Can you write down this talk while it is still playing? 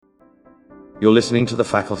You're listening to the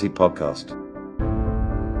Faculty Podcast.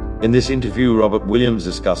 In this interview, Robert Williams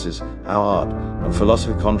discusses how art and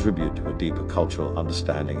philosophy contribute to a deeper cultural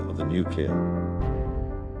understanding of the nuclear.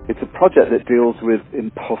 It's a project that deals with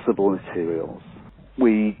impossible materials.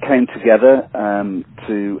 We came together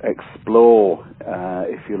to explore,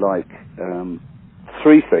 if you like,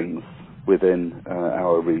 three things within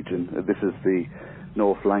our region. This is the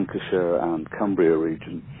North Lancashire and Cumbria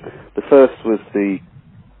region. The first was the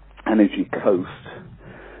energy coast.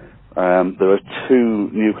 There are two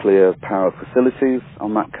nuclear power facilities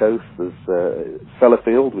on that coast. There's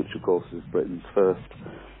Sellafield, which of course is Britain's first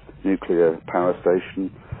nuclear power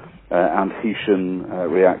station, and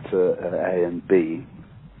Heysham reactor A and B.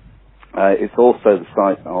 It's also the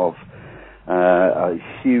site of a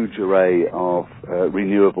huge array of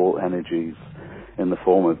renewable energies in the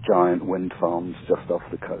form of giant wind farms just off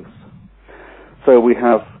the coast. So we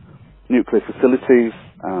have nuclear facilities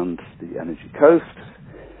and the energy coast.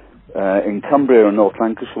 In Cumbria and North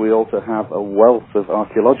Lancashire, we also have a wealth of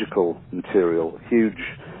archaeological material, huge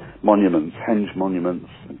monuments, henge monuments,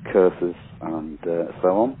 and curses, and so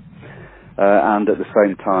on. And at the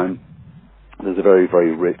same time, there's a very,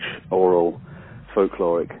 very rich oral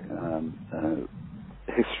folkloric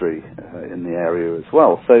history in the area as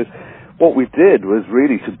well. So what we did was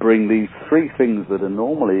really to bring these three things that are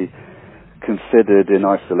normally considered in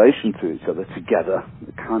isolation to each other together,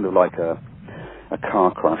 kind of like a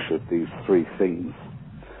car crash of these three things.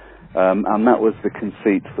 And that was the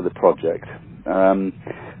conceit for the project.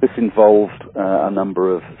 This involved a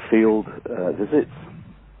number of field visits,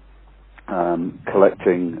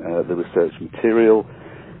 collecting the research material,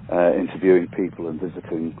 interviewing people and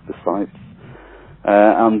visiting the sites.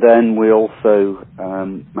 And then we also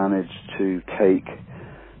managed to take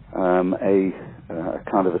a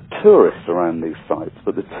kind of a tourist around these sites.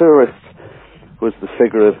 But the tourist was the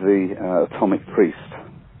figure of the atomic priest.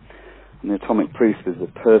 And the atomic priest is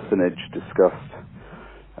a personage discussed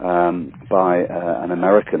by an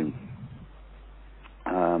American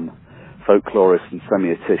folklorist and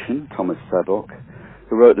semiotician, Thomas Sabock,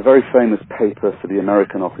 who wrote a very famous paper for the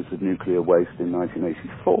American Office of Nuclear Waste in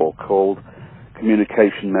 1984 called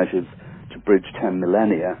Communication Measures to Bridge 10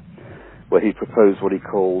 Millennia, where he proposed what he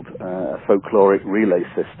called a folkloric relay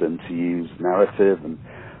system to use narrative and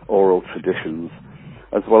oral traditions,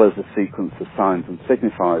 as well as a sequence of signs and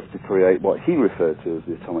signifiers to create what he referred to as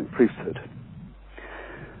the atomic priesthood.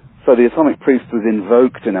 So the atomic priest was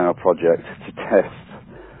invoked in our project to test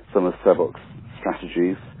some of Sabock's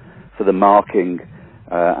strategies for the marking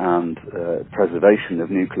and preservation of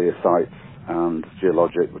nuclear sites and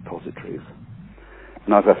geologic repositories.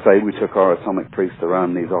 And as I say, we took our atomic priest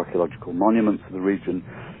around these archaeological monuments of the region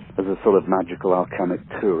as a sort of magical alchemic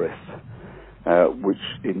tourist, which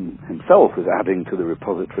in himself was adding to the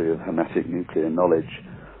repository of hermetic nuclear knowledge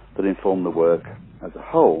that informed the work as a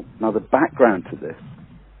whole. Now, the background to this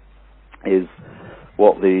is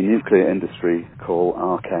what the nuclear industry call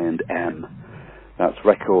RK&M. That's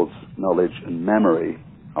records, knowledge, and memory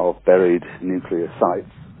of buried nuclear sites.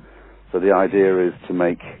 So the idea is to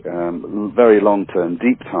make very long-term,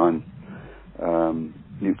 deep-time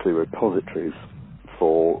nuclear repositories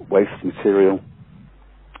for waste material,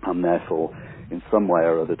 and therefore, in some way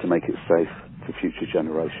or other, to make it safe for future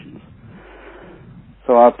generations.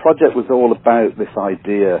 So our project was all about this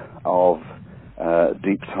idea of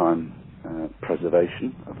deep-time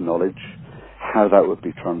preservation of knowledge, how that would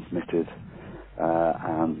be transmitted,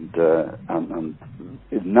 and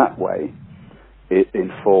in that way, it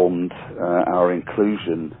informed our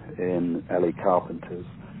inclusion in Ellie Carpenter's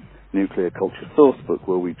Nuclear Culture Sourcebook,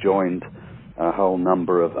 where we joined a whole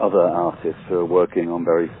number of other artists who are working on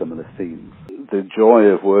very similar themes. The joy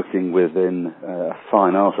of working within a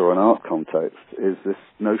fine art or an art context is this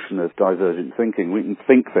notion of divergent thinking. We can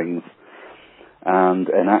think things and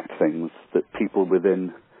enact things that people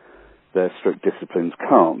within their strict disciplines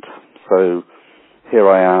can't. So here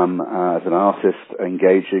I am as an artist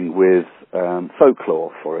engaging with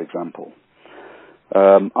folklore, for example.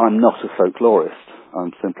 I'm not a folklorist.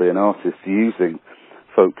 I'm simply an artist using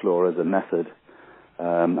folklore as a method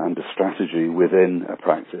and a strategy within a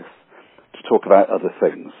practice to talk about other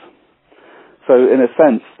things. So, in a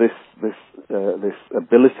sense, this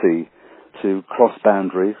ability to cross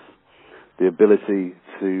boundaries, the ability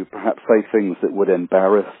to perhaps say things that would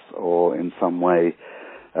embarrass or in some way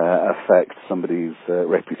affect somebody's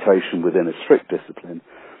reputation within a strict discipline,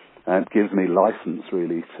 gives me license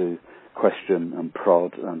really to question and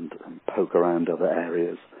prod and poke around other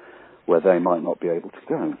areas where they might not be able to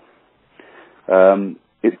go.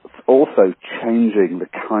 It's also changing the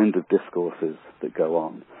kind of discourses that go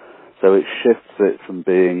on. So it shifts it from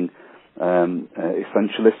being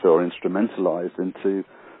essentialist or instrumentalized into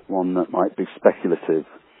one that might be speculative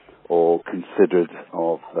or considered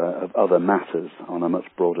of other matters on a much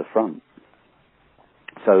broader front.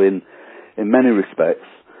 So in many respects,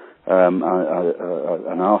 an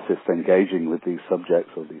artist engaging with these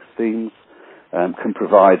subjects or these themes can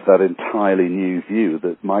provide that entirely new view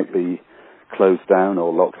that might be closed down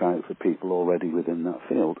or locked out for people already within that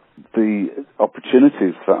field. The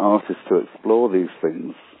opportunities for artists to explore these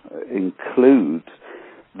things include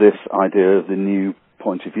this idea of the new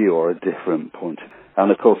point of view or a different point of view.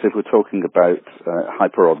 And of course, if we're talking about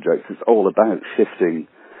hyperobjects, it's all about shifting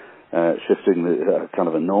the kind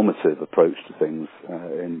of a normative approach to things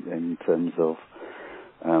in terms of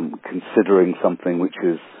considering something which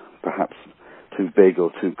is perhaps too big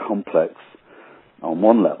or too complex on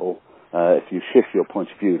one level. If you shift your point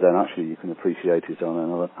of view, then actually you can appreciate it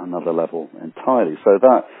on another level entirely. So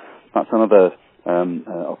that's another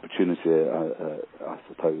opportunity, I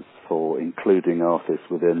suppose, for including artists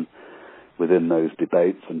within those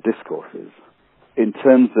debates and discourses. In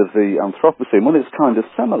terms of the Anthropocene, well, it's kind of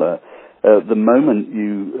similar. The moment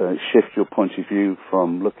you shift your point of view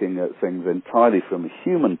from looking at things entirely from a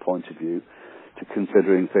human point of view to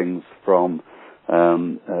considering things from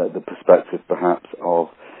the perspective perhaps of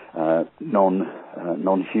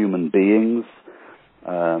non-human beings,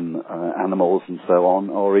 animals and so on,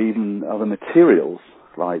 or even other materials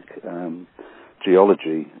like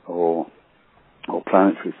geology or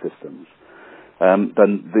planetary systems, then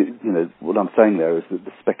what I'm saying there is that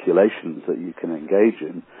the speculations that you can engage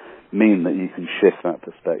in mean that you can shift that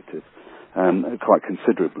perspective quite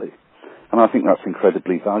considerably. And I think that's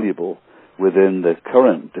incredibly valuable within the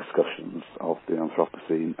current discussions of the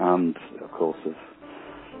Anthropocene and, of course, of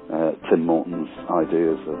Tim Morton's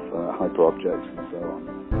ideas of hyperobjects and so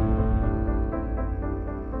on.